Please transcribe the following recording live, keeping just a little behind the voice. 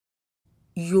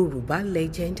Yoruba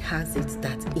legend has it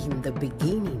that in the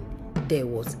beginning there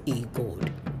was a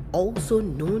god, also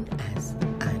known as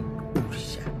an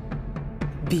Orisha,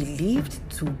 believed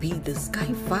to be the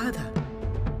Sky Father,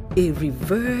 a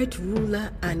revered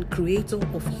ruler and creator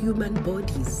of human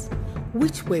bodies,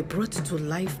 which were brought to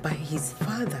life by his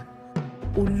father,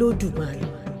 Olodumare.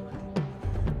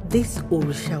 This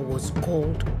Orisha was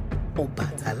called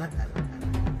Obatala.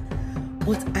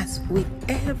 But as with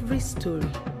every story,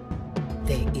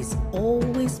 there is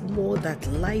always more that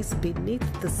lies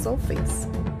beneath the surface.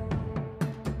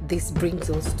 This brings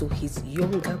us to his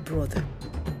younger brother,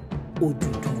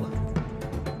 Oduduwa,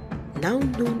 now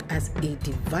known as a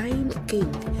divine king,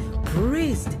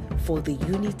 praised for the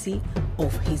unity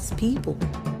of his people.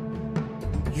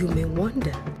 You may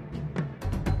wonder,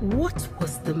 what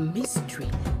was the mystery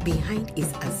behind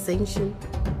his ascension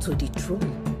to the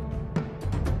throne?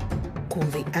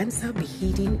 Could the answer be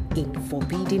hidden in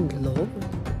forbidden love?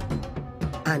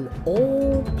 An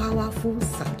all-powerful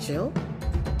Satchel?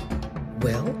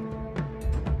 Well,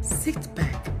 sit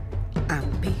back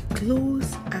and pay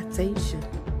close attention.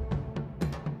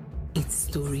 It's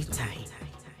story time.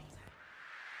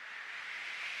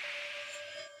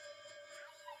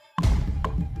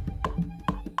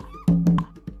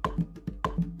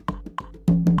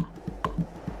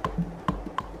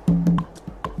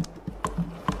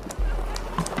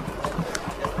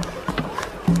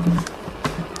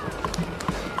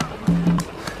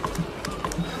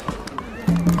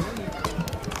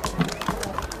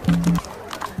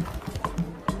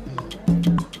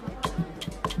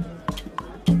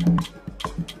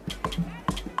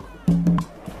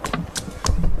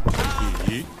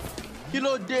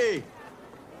 Day.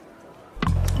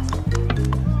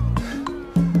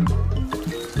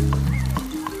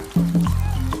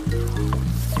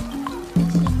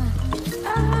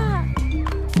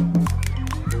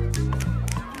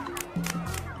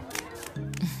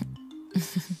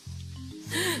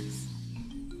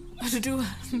 Oduduwa,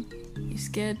 you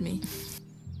scared me.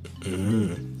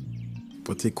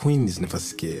 But a queen is never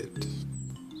scared.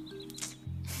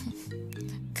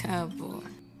 Cowboy.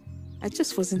 I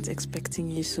just wasn't expecting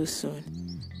you so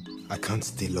soon. I can't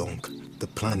stay long. The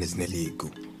plan is nearly a go.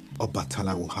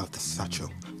 Obatala will have the satchel.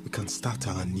 We can start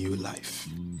our new life.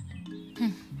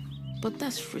 But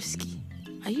that's risky.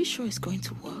 Are you sure it's going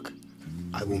to work?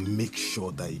 I will make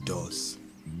sure that it does.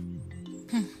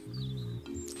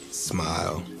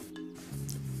 Smile.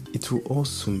 It will all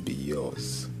soon be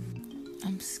yours.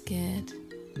 I'm scared.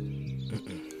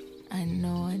 I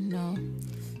know.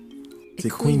 The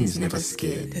queen is never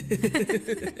scared.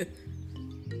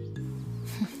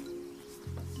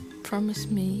 Promise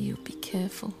me you'll be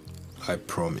careful. I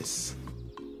promise.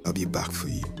 I'll be back for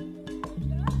you.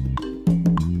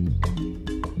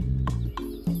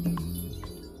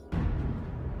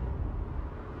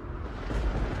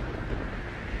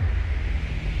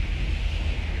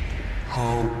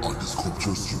 How are the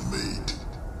sculptures you made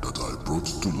that I brought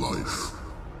to life?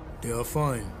 They are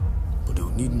fine, but they'll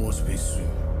need more space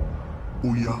soon.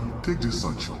 Oh yeah, take this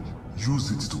satchel.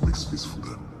 Use it to make space for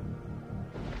them.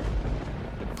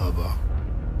 Baba.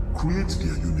 Create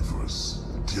their universe,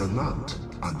 their land,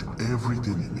 and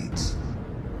everything in it.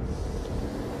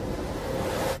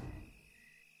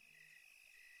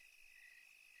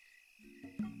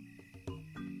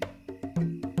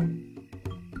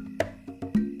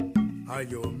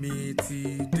 Ayọ̀ mi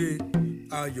ti dé,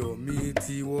 ayọ̀ mi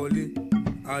ti wọlé,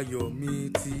 ayọ̀ mi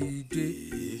ti dé,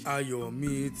 ayọ̀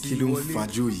mi ti Kí ló ń wọlé.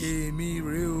 fajú yìí? Èmi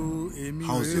rè o, èmi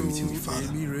How's rè o, everything with father?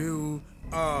 èmi rè o.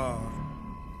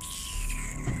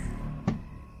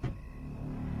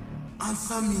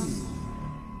 Answer me.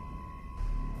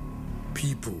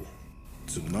 People,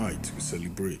 tonight we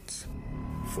celebrate.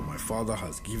 For my father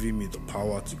has given me the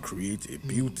power to create a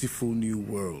beautiful new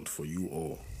world for you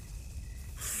all.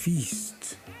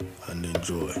 Feast and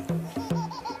enjoy.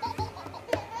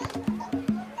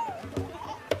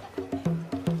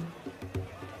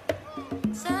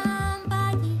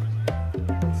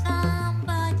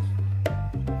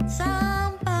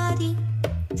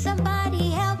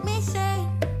 Somebody help me say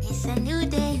it's a new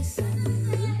day.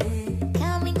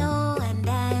 Coming on and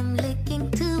I'm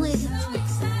looking to it.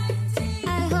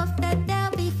 I hope that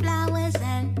there'll be flowers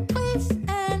and fruits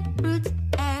and roots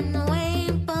and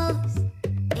rainbows.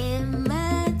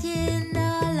 Imagine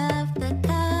all of the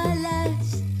colors.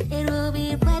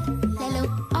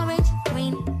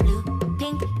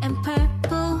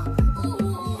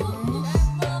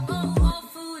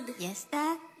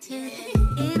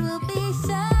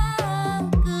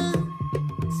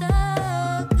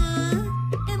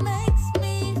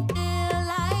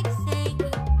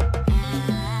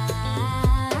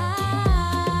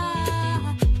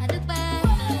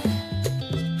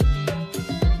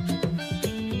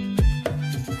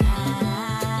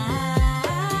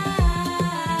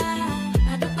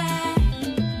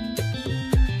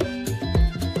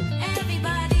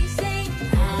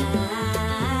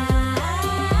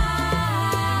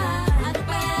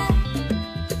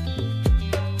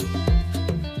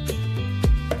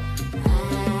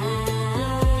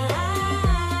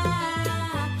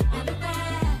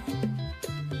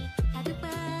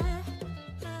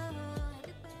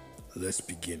 Let's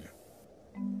begin.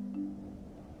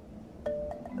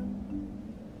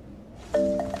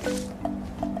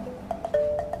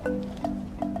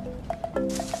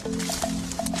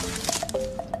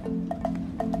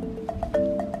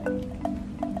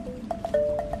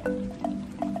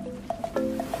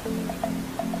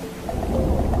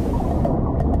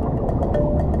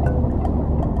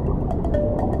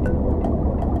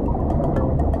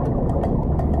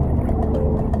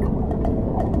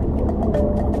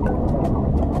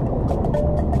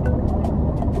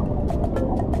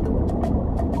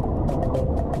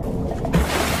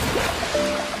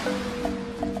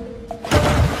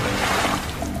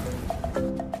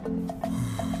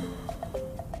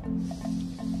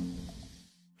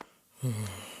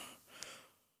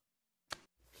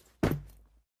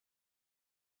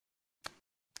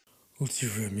 Ó ti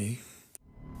rẹ̀ mí.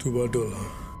 Tó bá dọ̀la,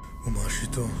 mo máa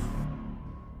ṣetán.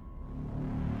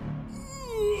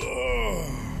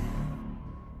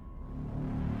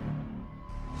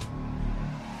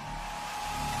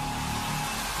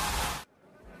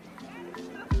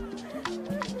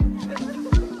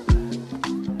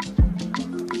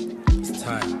 It's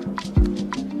time.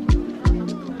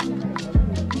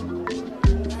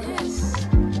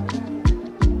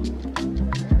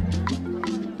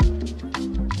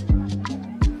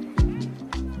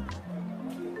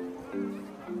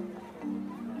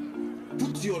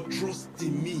 Put your trust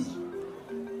in me.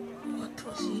 What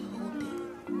was he holding?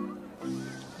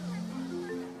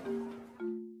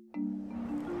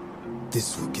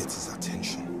 This will get his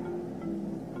attention.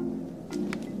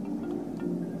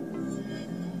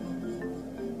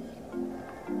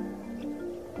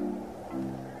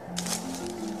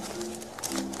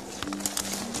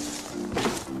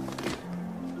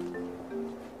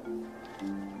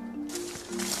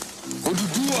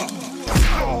 Oduduwa!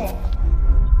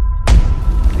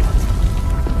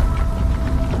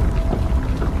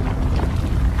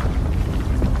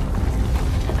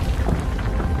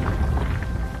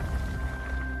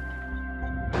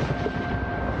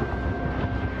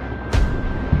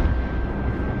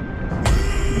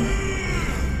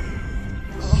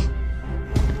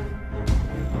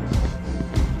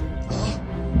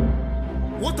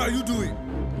 What are you doing?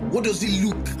 What does it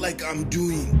look like I'm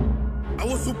doing? I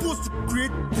was supposed to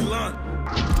create the land.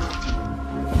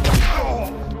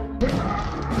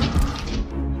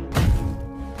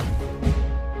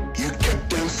 You kept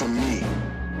them from me.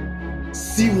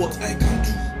 See what I can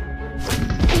do.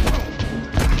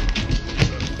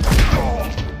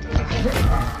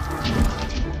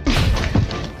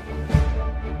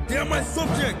 They are my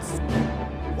subjects.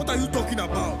 What are you talking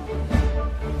about?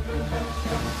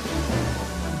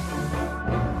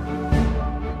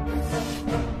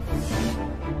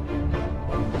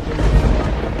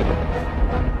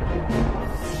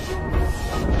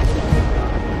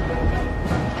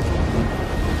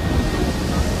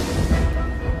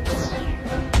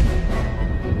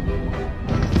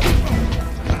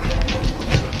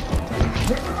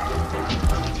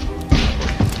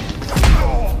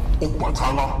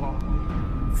 Obatala,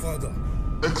 Father,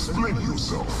 explain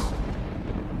yourself.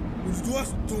 Oduduwa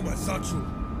stole my satchel.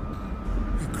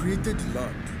 He created the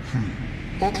land.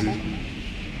 Okay,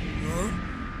 Huh?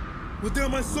 But they are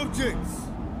my subjects.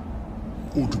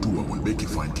 Oduduwa will make a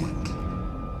fine king.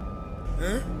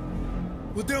 Eh?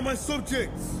 But they are my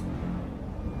subjects.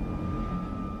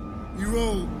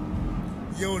 Hero,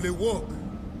 you only walk.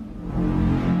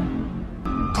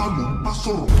 Talum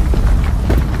Pasoro.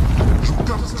 You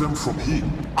kept them from him,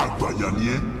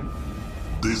 Agbayanye.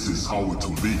 This is how it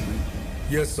will be.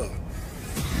 Yes, sir.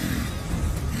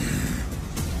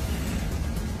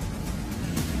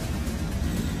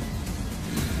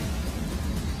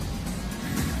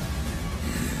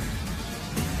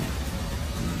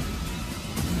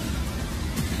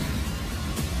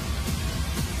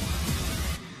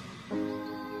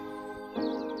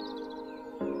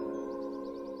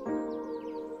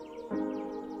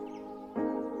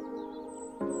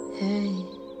 Hey,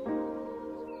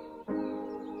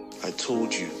 I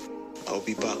told you, I'll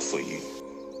be back for you.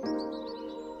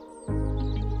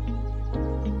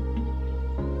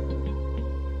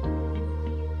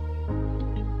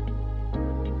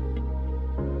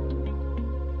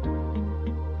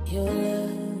 your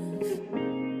love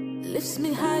lifts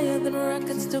me higher than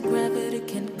rockets till gravity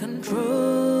can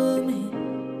control me.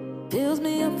 Fills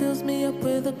me up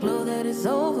with a glow that is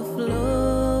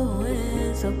overflowing.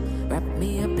 So wrap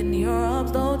me up in your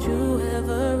arms, don't you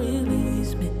ever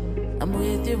release me. I'm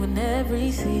with you in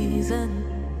every season.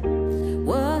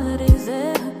 What is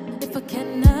it if I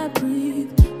cannot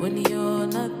breathe? When you're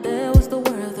not there, what's the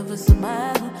worth of a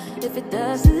smile if it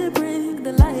doesn't bring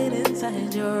the light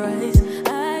inside your eyes?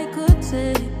 I could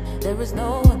say there is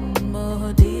no one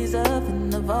more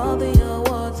deserving of all the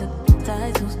awards and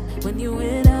titles. When you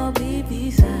win, I'll be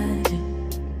beside you.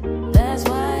 That's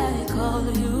why I call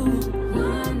you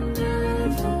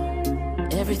wonderful.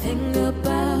 Everything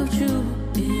about you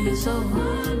is so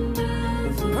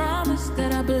wonderful. Promise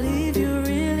that I believe you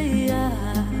really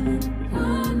are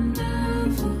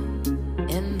wonderful.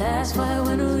 And that's why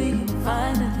when we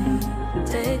finally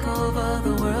take over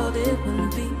the world, it will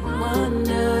be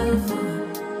wonderful.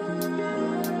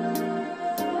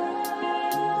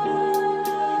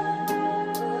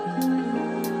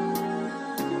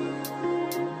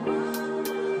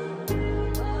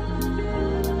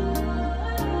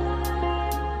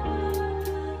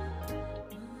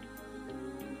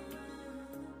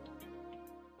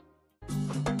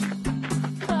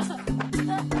 Ha ha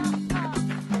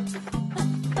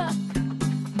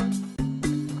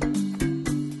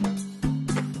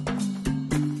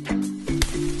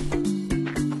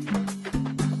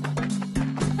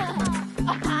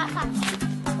ha!